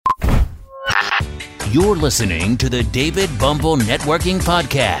You're listening to the David Bumble Networking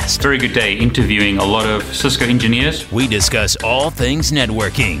Podcast. Very good day interviewing a lot of Cisco engineers. We discuss all things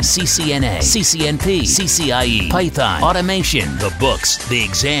networking, CCNA, CCNP, CCIE, Python, automation, the books, the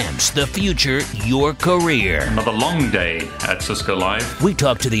exams, the future, your career. Another long day at Cisco Live. We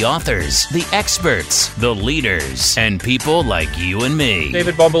talk to the authors, the experts, the leaders, and people like you and me.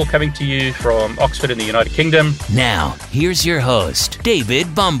 David Bumble coming to you from Oxford in the United Kingdom. Now, here's your host,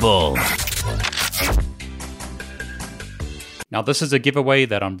 David Bumble. Now, this is a giveaway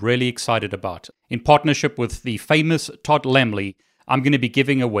that I'm really excited about. In partnership with the famous Todd Lammle, I'm going to be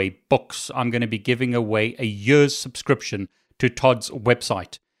giving away books. I'm going to be giving away a year's subscription to Todd's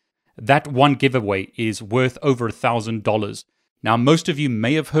website. That one giveaway is worth over $1,000. Now, most of you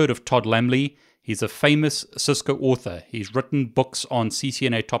may have heard of Todd Lammle. He's a famous Cisco author. He's written books on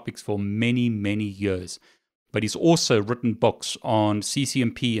CCNA topics for many, many years. But he's also written books on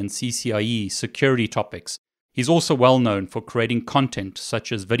CCNP and CCIE security topics. He's also well known for creating content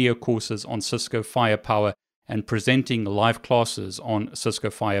such as video courses on Cisco Firepower and presenting live classes on Cisco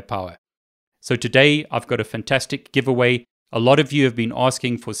Firepower. So today I've got a fantastic giveaway. A lot of you have been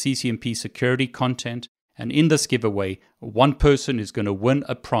asking for CCNP security content, and in this giveaway, one person is going to win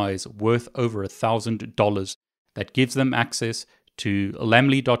a prize worth over $1,000 that gives them access to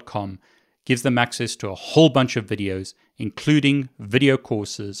lammle.com, gives them access to a whole bunch of videos, including video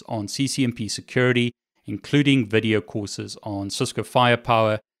courses on CCNP security, including video courses on Cisco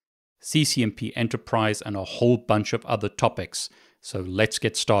Firepower, CCNP Enterprise, and a whole bunch of other topics. So let's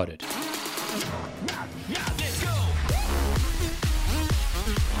get started.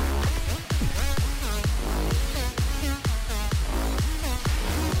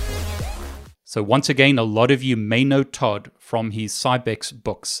 So once again, a lot of you may know Todd from his Cybex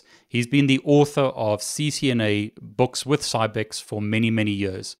books. He's been the author of CCNA books with Cybex for many, many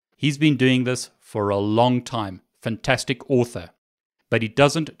years. He's been doing this for a long time. Fantastic author. But he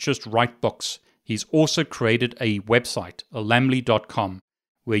doesn't just write books. He's also created a website, lammle.com,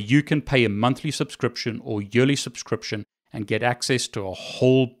 where you can pay a monthly subscription or yearly subscription and get access to a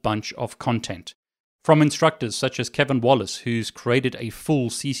whole bunch of content. From instructors such as Kevin Wallace, who's created a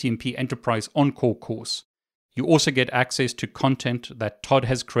full CCNP Enterprise Encore course. You also get access to content that Todd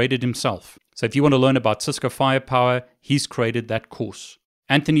has created himself. So if you want to learn about Cisco Firepower, he's created that course.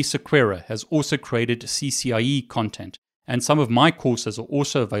 Anthony Sequeira has also created CCIE content, and some of my courses are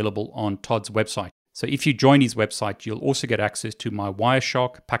also available on Todd's website. So if you join his website, you'll also get access to my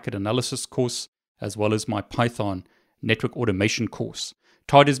Wireshark packet analysis course, as well as my Python network automation course.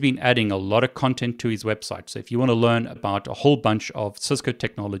 Todd has been adding a lot of content to his website, so if you want to learn about a whole bunch of Cisco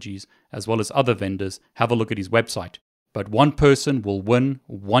technologies, as well as other vendors, have a look at his website. But one person will win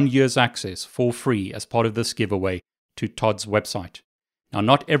 1 year's access for free as part of this giveaway to Todd's website. Now,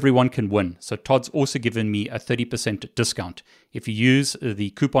 not everyone can win, so Todd's also given me a 30% discount. If you use the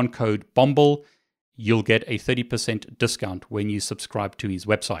coupon code BUMBLE, you'll get a 30% discount when you subscribe to his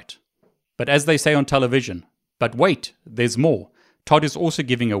website. But as they say on television, but wait, there's more. Todd is also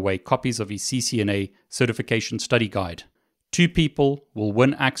giving away copies of his CCNA certification study guide. 2 people will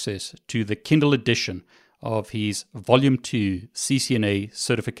win access to the Kindle edition of his Volume 2 CCNA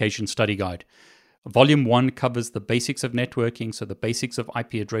certification study guide. Volume 1 covers the basics of networking, so the basics of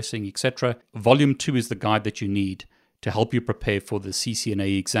IP addressing, etc. Volume 2 is the guide that you need to help you prepare for the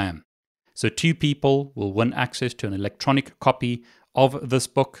CCNA exam. So 2 people will win access to an electronic copy of this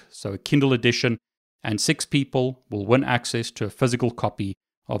book, so a Kindle edition, and 6 people will win access to a physical copy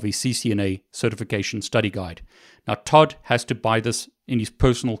of his CCNA certification study guide. Now, Todd has to buy this in his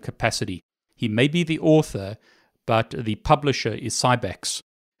personal capacity. He may be the author, but the publisher is Cybex.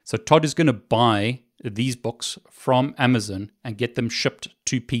 So Todd is going to buy these books from Amazon and get them shipped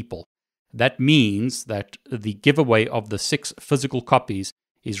to people. That means that the giveaway of the 6 physical copies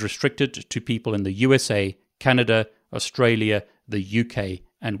is restricted to people in the USA, Canada, Australia, the UK,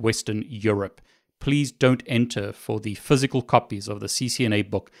 and Western Europe. Please don't enter for the physical copies of the CCNA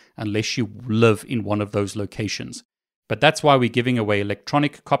book unless you live in one of those locations. But that's why we're giving away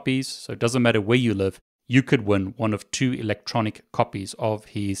electronic copies, so it doesn't matter where you live. You could win one of 2 electronic copies of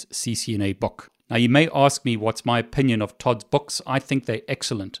his CCNA book. Now, you may ask me what's my opinion of Todd's books. I think they're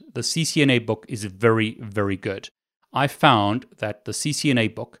excellent. The CCNA book is very, very good. I found that the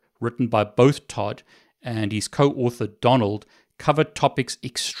CCNA book, written by both Todd and his co-author Donald, covered topics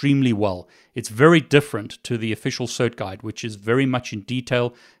extremely well. It's very different to the official cert guide, which is very much in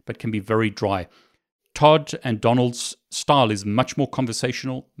detail, but can be very dry. Todd and Donald's style is much more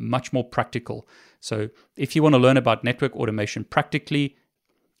conversational, much more practical. So if you want to learn about network automation practically,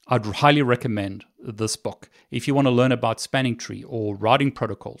 I'd highly recommend this book. If you want to learn about spanning tree or routing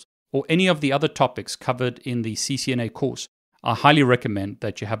protocols or any of the other topics covered in the CCNA course, I highly recommend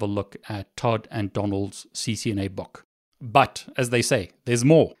that you have a look at Todd and Donald's CCNA book. But, as they say, there's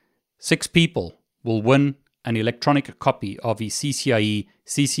more. 6 people will win an electronic copy of the CCIE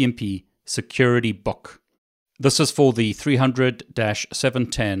CCNP Security Book. This is for the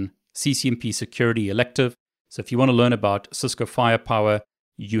 300-710 CCNP Security Elective. So if you want to learn about Cisco Firepower,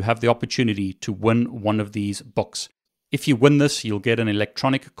 you have the opportunity to win one of these books. If you win this, you'll get an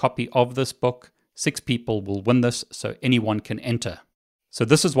electronic copy of this book. 6 people will win this, so anyone can enter. So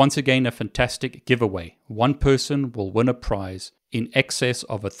this is once again a fantastic giveaway. One person will win a prize in excess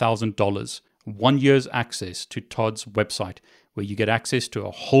of $1,000, 1 year's access to Todd's website, where you get access to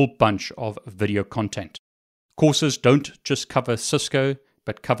a whole bunch of video content. Courses don't just cover Cisco,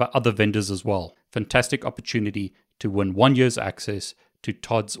 but cover other vendors as well. Fantastic opportunity to win 1 year's access to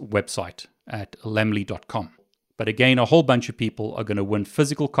Todd's website at lammle.com. But again, a whole bunch of people are going to win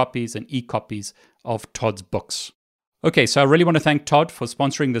physical copies and e-copies of Todd's books. Okay, so I really want to thank Todd for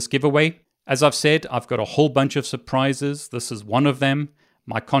sponsoring this giveaway. As I've said, I've got a whole bunch of surprises. This is one of them.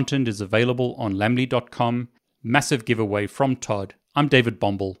 My content is available on lammle.com. Massive giveaway from Todd. I'm David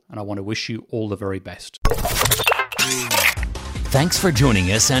Bombal, and I want to wish you all the very best. Thanks for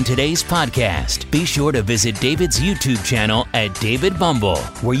joining us on today's podcast. Be sure to visit David's YouTube channel at David Bumble,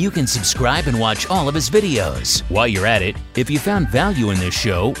 where you can subscribe and watch all of his videos. While you're at it, if you found value in this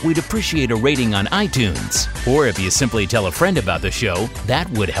show, we'd appreciate a rating on iTunes. Or if you simply tell a friend about the show, that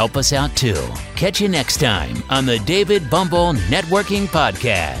would help us out too. Catch you next time on the David Bumble Networking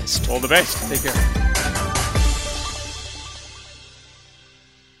Podcast. All the best. Take care.